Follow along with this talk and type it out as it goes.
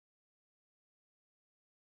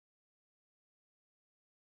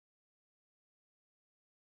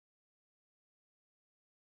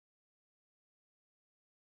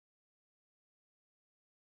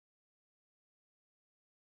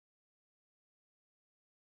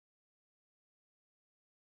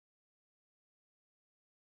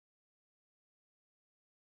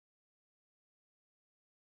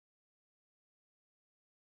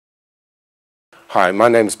Hi, my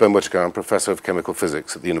name is Ben Whitaker. I'm Professor of Chemical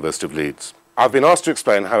Physics at the University of Leeds. I've been asked to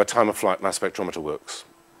explain how a time-of-flight mass spectrometer works.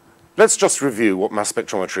 Let's just review what mass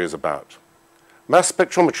spectrometry is about. Mass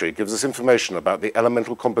spectrometry gives us information about the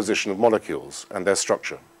elemental composition of molecules and their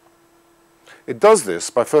structure. It does this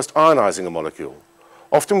by first ionizing a molecule,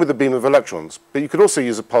 often with a beam of electrons, but you could also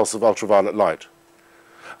use a pulse of ultraviolet light,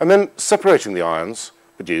 and then separating the ions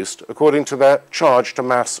produced according to their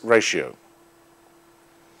charge-to-mass ratio.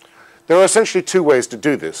 There are essentially two ways to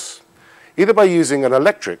do this, either by using an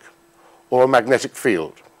electric or a magnetic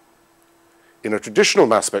field. In a traditional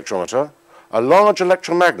mass spectrometer, a large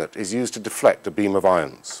electromagnet is used to deflect a beam of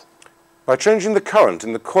ions. By changing the current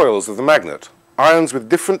in the coils of the magnet, ions with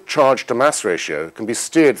different charge-to-mass ratio can be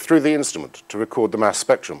steered through the instrument to record the mass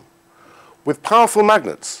spectrum. With powerful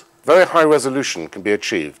magnets, very high resolution can be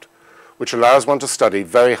achieved, which allows one to study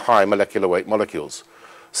very high molecular weight molecules,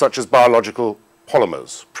 such as biological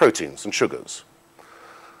polymers, proteins, and sugars.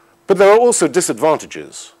 But there are also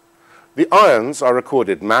disadvantages. The ions are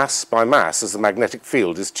recorded mass by mass as the magnetic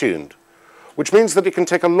field is tuned, which means that it can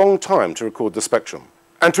take a long time to record the spectrum.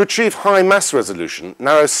 And to achieve high mass resolution,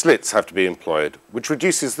 narrow slits have to be employed, which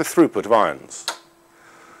reduces the throughput of ions.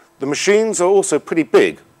 The machines are also pretty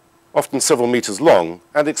big, often several meters long,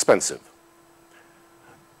 and expensive.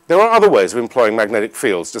 There are other ways of employing magnetic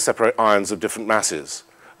fields to separate ions of different masses,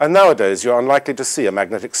 and nowadays you're unlikely to see a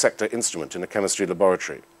magnetic sector instrument in a chemistry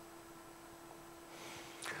laboratory.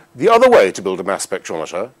 The other way to build a mass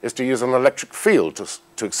spectrometer is to use an electric field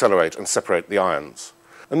to accelerate and separate the ions.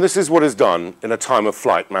 And this is what is done in a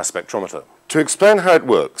time-of-flight mass spectrometer. To explain how it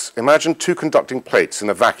works, imagine two conducting plates in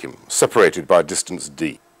a vacuum, separated by a distance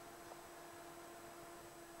d.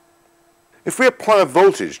 If we apply a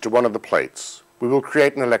voltage to one of the plates, we will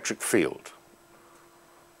create an electric field.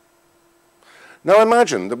 Now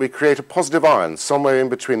imagine that we create a positive ion somewhere in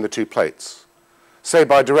between the two plates, say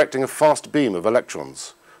by directing a fast beam of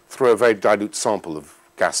electrons through a very dilute sample of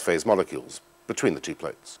gas phase molecules between the two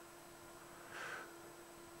plates.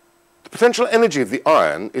 The potential energy of the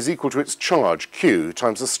ion is equal to its charge, Q,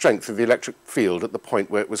 times the strength of the electric field at the point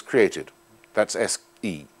where it was created. That's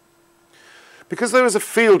SE. Because there is a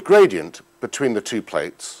field gradient between the two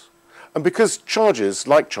plates, and because charges,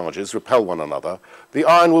 like charges, repel one another, the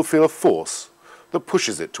ion will feel a force that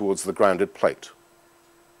pushes it towards the grounded plate.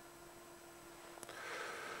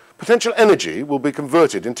 Potential energy will be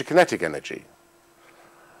converted into kinetic energy,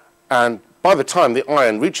 and by the time the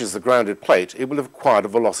ion reaches the grounded plate, it will have acquired a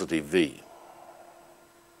velocity v.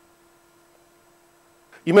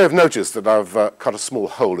 You may have noticed that I've cut a small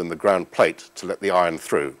hole in the ground plate to let the ion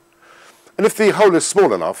through. And if the hole is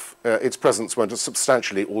small enough, its presence won't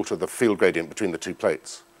substantially alter the field gradient between the two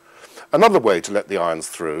plates. Another way to let the ions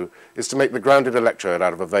through is to make the grounded electrode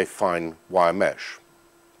out of a very fine wire mesh.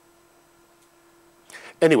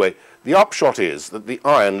 Anyway, the upshot is that the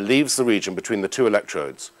ion leaves the region between the two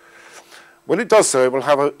electrodes. When it does so, it will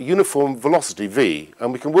have a uniform velocity v,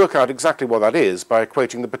 and we can work out exactly what that is by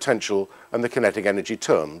equating the potential and the kinetic energy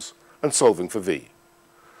terms and solving for v.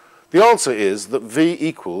 The answer is that v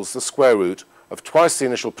equals the square root of twice the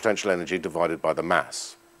initial potential energy divided by the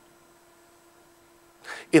mass.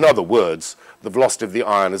 In other words, the velocity of the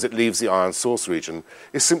ion as it leaves the ion source region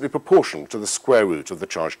is simply proportional to the square root of the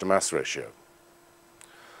charge-to-mass ratio.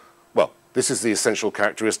 Well, this is the essential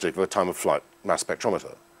characteristic of a time-of-flight mass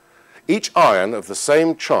spectrometer. Each ion of the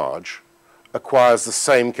same charge acquires the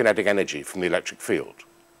same kinetic energy from the electric field.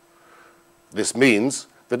 This means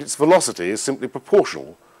that its velocity is simply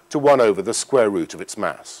proportional to 1 over the square root of its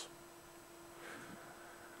mass.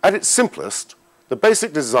 At its simplest, the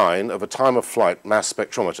basic design of a time-of-flight mass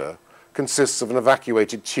spectrometer consists of an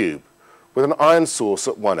evacuated tube with an ion source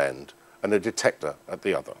at one end and a detector at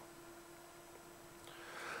the other.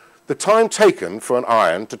 The time taken for an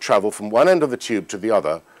ion to travel from one end of the tube to the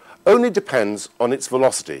other only depends on its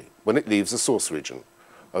velocity when it leaves the source region,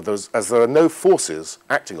 as there are no forces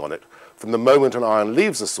acting on it from the moment an ion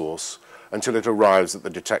leaves the source until it arrives at the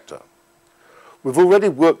detector. We've already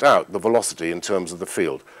worked out the velocity in terms of the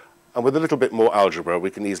field, and with a little bit more algebra, we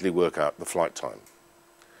can easily work out the flight time.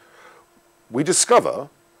 We discover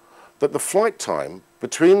that the flight time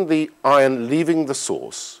between the ion leaving the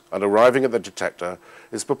source and arriving at the detector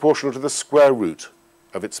is proportional to the square root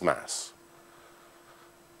of its mass.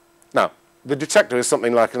 Now, the detector is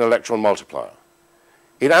something like an electron multiplier.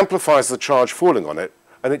 It amplifies the charge falling on it,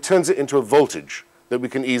 and it turns it into a voltage that we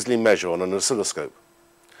can easily measure on an oscilloscope.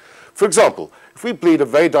 For example, if we bleed a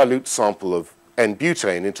very dilute sample of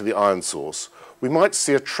N-butane into the ion source, we might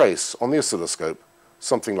see a trace on the oscilloscope,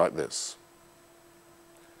 something like this.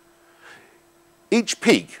 Each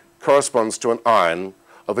peak corresponds to an ion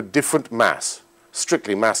of a different mass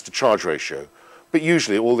strictly mass to charge ratio, but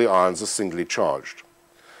usually all the ions are singly charged.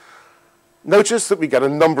 Notice that we get a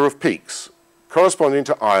number of peaks corresponding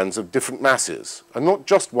to ions of different masses, and not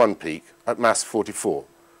just one peak at mass 44.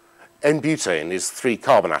 N-butane is 3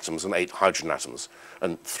 carbon atoms and 8 hydrogen atoms,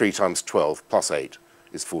 and 3 times 12 plus 8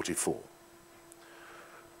 is 44.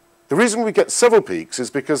 The reason we get several peaks is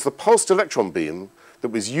because the pulsed electron beam that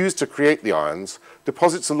was used to create the ions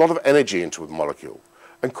deposits a lot of energy into a molecule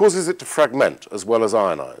and causes it to fragment as well as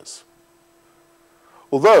ionize.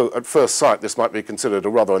 Although at first sight this might be considered a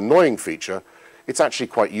rather annoying feature, it's actually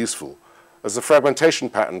quite useful, as the fragmentation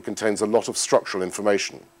pattern contains a lot of structural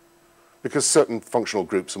information, because certain functional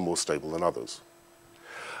groups are more stable than others.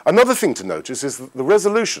 Another thing to notice is that the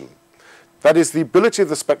resolution, that is the ability of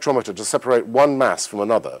the spectrometer to separate one mass from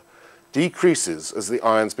another, decreases as the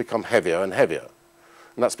ions become heavier and heavier,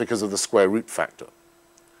 and that's because of the square root factor.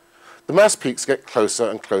 The mass peaks get closer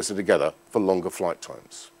and closer together for longer flight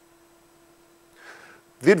times.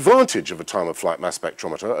 The advantage of a time-of-flight mass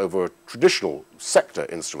spectrometer over a traditional sector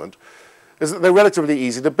instrument is that they're relatively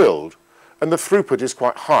easy to build, and the throughput is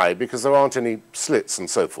quite high because there aren't any slits and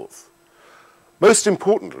so forth. Most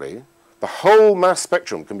importantly, the whole mass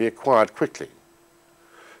spectrum can be acquired quickly.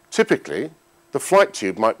 Typically, the flight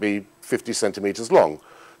tube might be 50 centimeters long,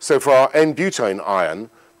 so for our N-butane ion,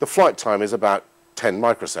 the flight time is about 10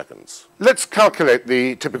 microseconds. Let's calculate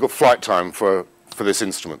the typical flight time for this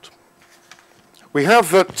instrument. We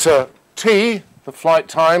have that T, the flight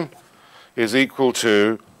time, is equal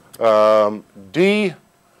to D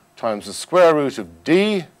times the square root of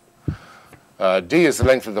D. D is the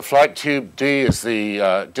length of the flight tube, D is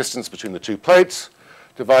the distance between the two plates,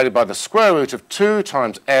 divided by the square root of 2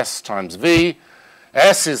 times S times V.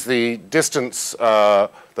 S is the distance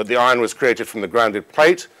that the ion was created from the grounded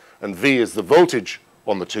plate, and V is the voltage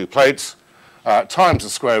on the two plates, times the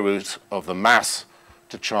square root of the mass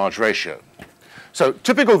to charge ratio. So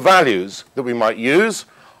typical values that we might use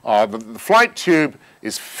are that the flight tube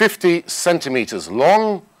is 50 centimeters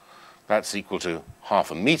long. That's equal to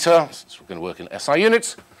half a meter, since we're going to work in SI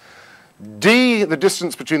units. D, the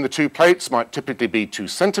distance between the two plates, might typically be 2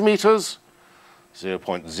 centimeters,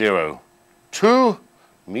 0.02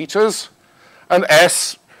 meters. And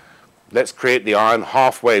S, let's create the ion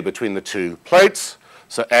halfway between the two plates.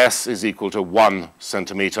 So S is equal to 1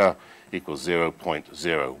 centimeter equals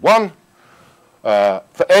 0.01.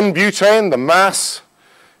 For N-butane, the mass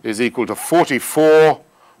is equal to 44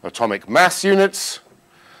 atomic mass units,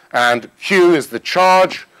 and Q is the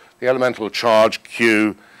charge. The elemental charge,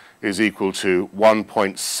 Q, is equal to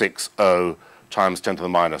 1.60 times 10 to the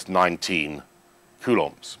minus 19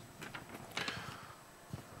 coulombs.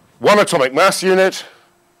 1 atomic mass unit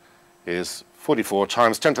is 44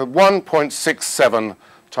 times 10 to the 1.67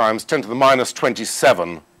 times 10 to the minus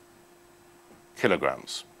 27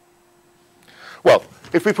 kilograms. Well,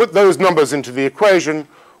 if we put those numbers into the equation,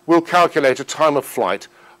 we'll calculate a time of flight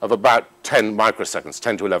of about 10 microseconds,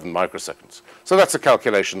 10 to 11 microseconds. So that's a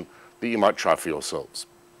calculation that you might try for yourselves.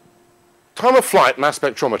 Time of flight mass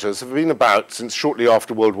spectrometers have been about since shortly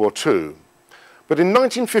after World War II. But in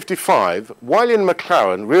 1955, Wiley and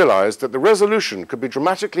McLaren realized that the resolution could be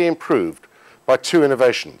dramatically improved by 2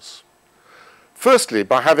 innovations. Firstly,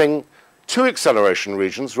 by having 2 acceleration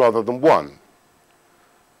regions rather than 1.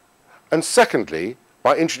 And secondly,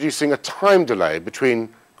 by introducing a time delay between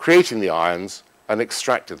creating the ions and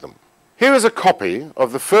extracting them. Here is a copy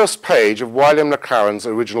of the first page of Wiley and McLaren's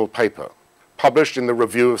original paper, published in the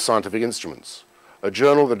Review of Scientific Instruments, a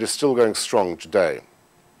journal that is still going strong today.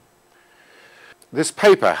 This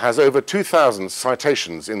paper has over 2,000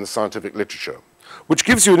 citations in the scientific literature, which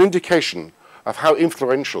gives you an indication of how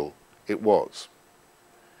influential it was.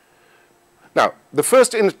 Now, the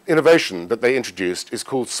first innovation that they introduced is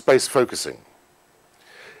called space focusing.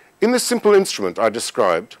 In this simple instrument I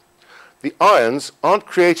described, the ions aren't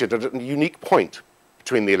created at a unique point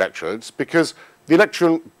between the electrodes because the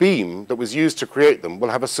electron beam that was used to create them will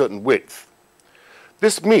have a certain width.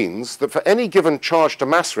 This means that for any given charge to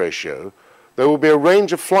mass ratio, there will be a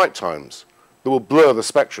range of flight times that will blur the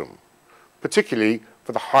spectrum, particularly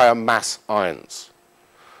for the higher mass ions,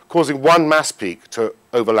 causing one mass peak to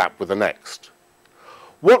overlap with the next.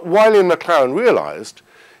 What Wiley and McLaren realized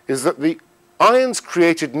is that the ions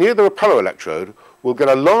created near the repeller electrode will get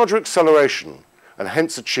a larger acceleration and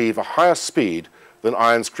hence achieve a higher speed than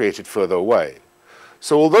ions created further away.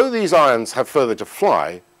 So although these ions have further to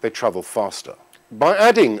fly, they travel faster. By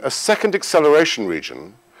adding a second acceleration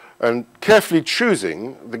region and carefully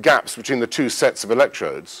choosing the gaps between the 2 sets of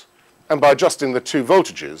electrodes, and by adjusting the 2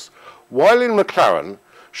 voltages, Wiley and McLaren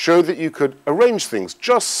showed that you could arrange things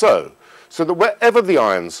just so that wherever the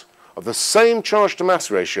ions of the same charge to mass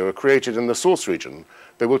ratio are created in the source region,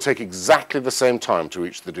 they will take exactly the same time to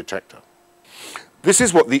reach the detector. This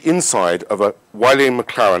is what the inside of a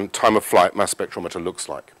Wiley-McLaren time-of-flight mass spectrometer looks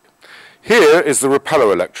like. Here is the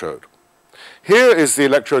repeller electrode. Here is the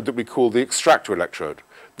electrode that we call the extractor electrode,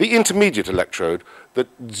 the intermediate electrode that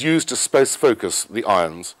is used to space focus the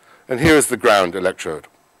ions, and here is the ground electrode.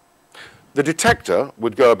 The detector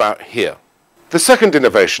would go about here. The second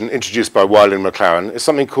innovation introduced by Wiley and McLaren is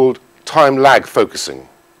something called time lag focusing.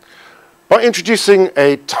 By introducing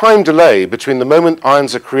a time delay between the moment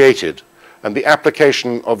ions are created and the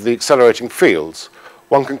application of the accelerating fields,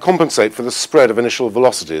 one can compensate for the spread of initial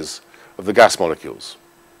velocities of the gas molecules.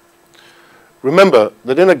 Remember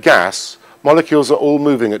that in a gas, molecules are all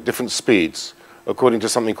moving at different speeds according to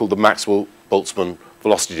something called the Maxwell-Boltzmann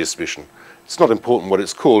velocity distribution. It's not important what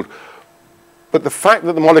it's called, but the fact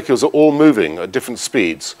that the molecules are all moving at different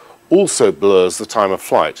speeds also blurs the time of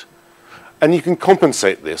flight. And you can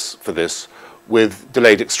compensate for this with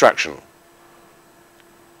delayed extraction.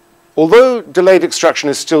 Although delayed extraction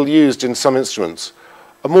is still used in some instruments,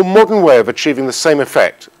 a more modern way of achieving the same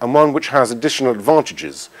effect, and one which has additional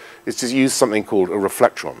advantages, is to use something called a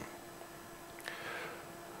reflectron.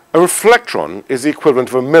 A reflectron is the equivalent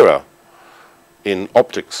of a mirror in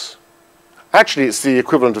optics. Actually, it's the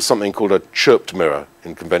equivalent of something called a chirped mirror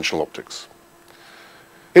in conventional optics.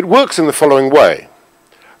 It works in the following way.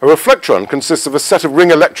 A reflectron consists of a set of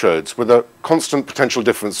ring electrodes with a constant potential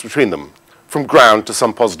difference between them, from ground to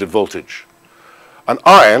some positive voltage. An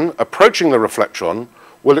ion approaching the reflectron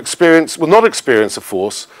will not experience a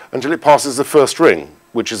force until it passes the first ring,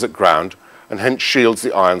 which is at ground, and hence shields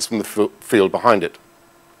the ions from the field behind it.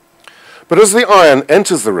 But as the ion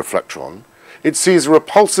enters the reflectron, it sees a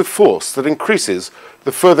repulsive force that increases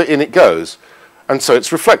the further in it goes, and so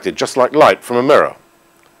it's reflected, just like light from a mirror.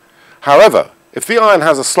 However, if the ion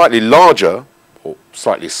has a slightly larger, or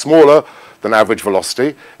slightly smaller than average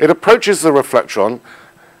velocity, it approaches the reflectron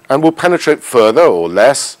and will penetrate further or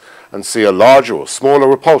less and see a larger or smaller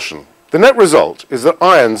repulsion. The net result is that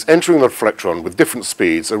ions entering the reflectron with different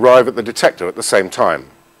speeds arrive at the detector at the same time.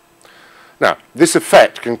 Now, this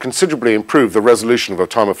effect can considerably improve the resolution of a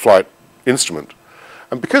time-of-flight instrument.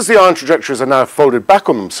 And because the ion trajectories are now folded back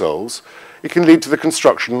on themselves, it can lead to the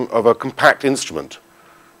construction of a compact instrument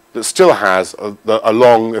that still has a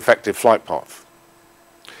long, effective flight path.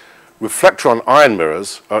 Reflectron ion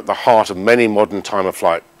mirrors are at the heart of many modern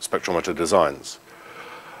time-of-flight spectrometer designs.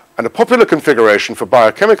 And a popular configuration for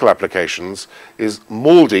biochemical applications is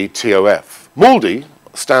MALDI-TOF. MALDI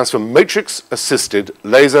stands for Matrix-Assisted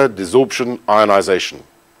Laser Desorption Ionization.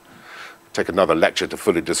 Take another lecture to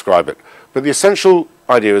fully describe it. But the essential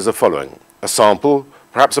idea is the following. A sample,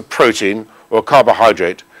 perhaps a protein or a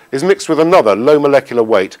carbohydrate, is mixed with another low molecular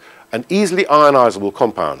weight and easily ionizable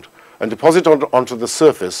compound and deposited onto the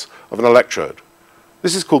surface of an electrode.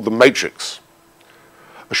 This is called the matrix.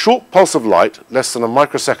 A short pulse of light, less than a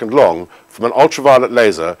microsecond long, from an ultraviolet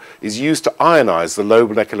laser is used to ionize the low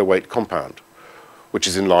molecular weight compound, which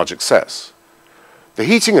is in large excess. The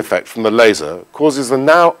heating effect from the laser causes the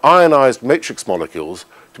now ionized matrix molecules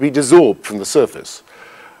to be desorbed from the surface,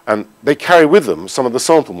 and they carry with them some of the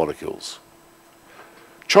sample molecules.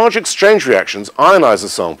 Charge exchange reactions ionize the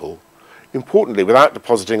sample, importantly without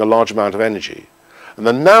depositing a large amount of energy, and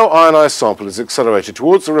the now ionized sample is accelerated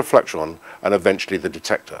towards the reflectron and eventually the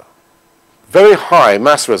detector. Very high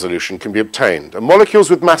mass resolution can be obtained, and molecules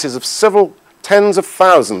with masses of several tens of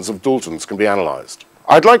thousands of Daltons can be analyzed.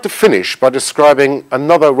 I'd like to finish by describing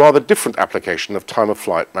another rather different application of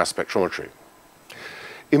time-of-flight mass spectrometry.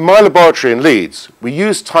 In my laboratory in Leeds, we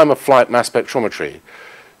use time-of-flight mass spectrometry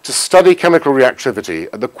to study chemical reactivity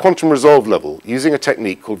at the quantum resolve level using a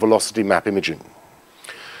technique called velocity map imaging.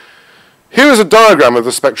 Here is a diagram of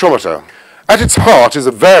the spectrometer. At its heart is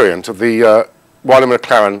a variant of the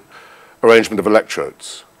Wiley-McLaren arrangement of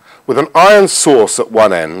electrodes, with an ion source at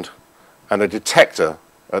one end and a detector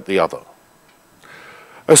at the other.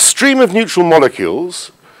 A stream of neutral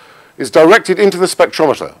molecules is directed into the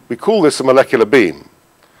spectrometer. We call this a molecular beam.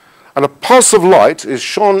 And a pulse of light is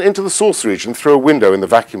shone into the source region through a window in the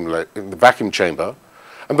vacuum chamber,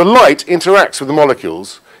 and the light interacts with the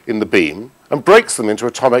molecules in the beam and breaks them into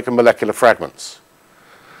atomic and molecular fragments.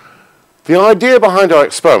 The idea behind our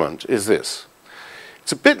experiment is this.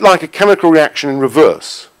 It's a bit like a chemical reaction in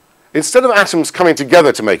reverse. Instead of atoms coming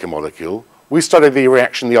together to make a molecule, we study the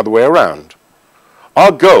reaction the other way around.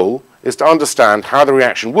 Our goal is to understand how the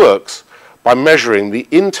reaction works by measuring the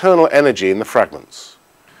internal energy in the fragments.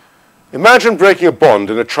 Imagine breaking a bond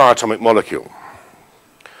in a triatomic molecule.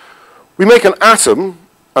 We make an atom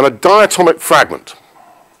and a diatomic fragment.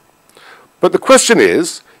 But the question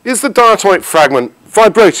is, Is the diatomic fragment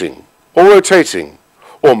vibrating or rotating?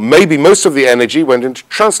 Or maybe most of the energy went into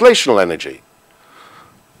translational energy.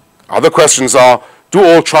 Other questions are, do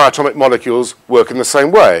all triatomic molecules work in the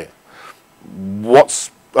same way?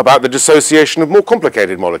 What's about the dissociation of more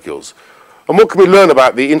complicated molecules? And what can we learn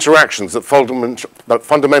about the interactions that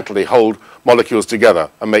fundamentally hold molecules together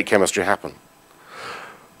and make chemistry happen?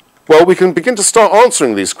 Well, we can begin to start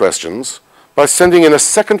answering these questions by sending in a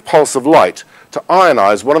second pulse of light to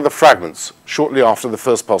ionize one of the fragments shortly after the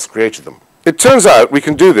first pulse created them. It turns out we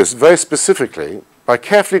can do this very specifically by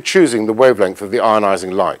carefully choosing the wavelength of the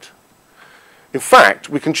ionizing light. In fact,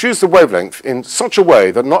 we can choose the wavelength in such a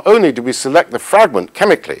way that not only do we select the fragment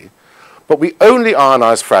chemically, but we only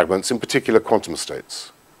ionize fragments in particular quantum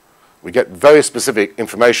states. We get very specific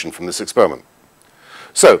information from this experiment.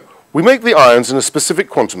 So, we make the ions in a specific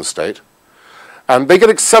quantum state, and they get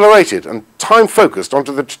accelerated and time-focused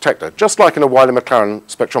onto the detector, just like in a Wiley-McLaren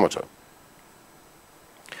spectrometer.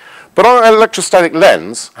 But our electrostatic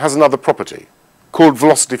lens has another property, called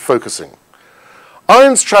velocity focusing.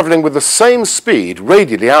 Ions traveling with the same speed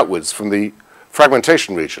radially outwards from the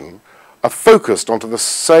fragmentation region are focused onto the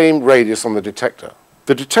same radius on the detector.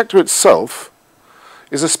 The detector itself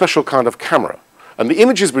is a special kind of camera, and the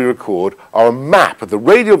images we record are a map of the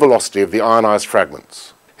radial velocity of the ionized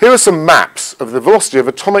fragments. Here are some maps of the velocity of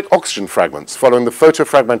atomic oxygen fragments following the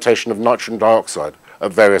photofragmentation of nitrogen dioxide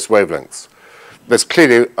at various wavelengths. There's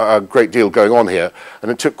clearly a great deal going on here, and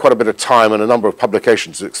it took quite a bit of time and a number of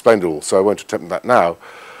publications to explain it all, so I won't attempt that now.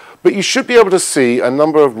 But you should be able to see a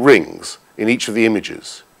number of rings in each of the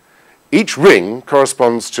images. Each ring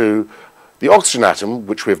corresponds to the oxygen atom,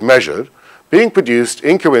 which we've measured, being produced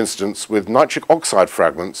in coincidence with nitric oxide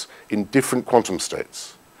fragments in different quantum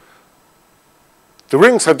states. The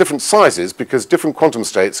rings have different sizes because different quantum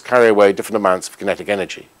states carry away different amounts of kinetic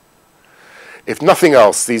energy. If nothing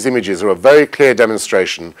else, these images are a very clear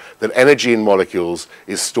demonstration that energy in molecules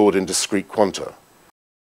is stored in discrete quanta.